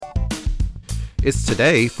It's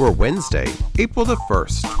today for Wednesday, April the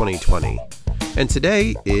 1st, 2020. And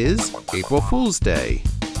today is April Fool's Day.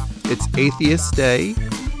 It's Atheist Day,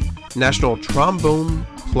 National Trombone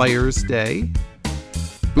Players Day,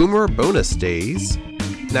 Boomer Bonus Days,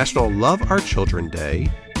 National Love Our Children Day,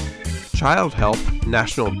 Child Help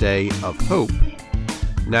National Day of Hope,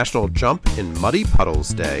 National Jump in Muddy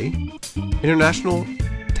Puddles Day, International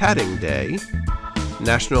Tatting Day,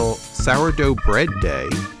 National Sourdough Bread Day,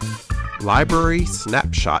 Library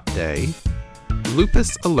Snapshot Day,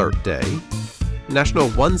 Lupus Alert Day, National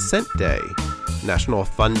 1 Cent Day, National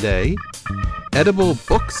Fun Day, Edible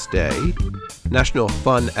Books Day, National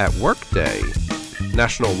Fun at Work Day,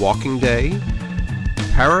 National Walking Day,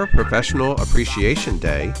 Paraprofessional Appreciation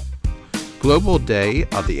Day, Global Day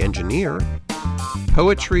of the Engineer,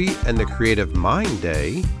 Poetry and the Creative Mind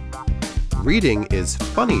Day, Reading is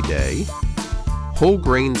Funny Day, Whole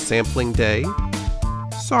Grain Sampling Day,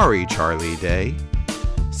 Sorry Charlie Day,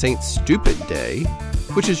 St. Stupid Day,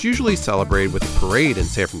 which is usually celebrated with a parade in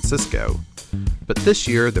San Francisco, but this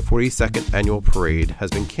year the 42nd annual parade has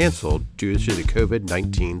been canceled due to the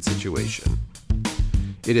COVID-19 situation.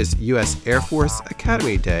 It is U.S. Air Force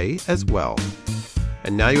Academy Day as well.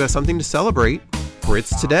 And now you have something to celebrate, for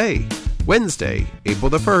it's today, Wednesday, April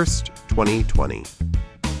the 1st, 2020.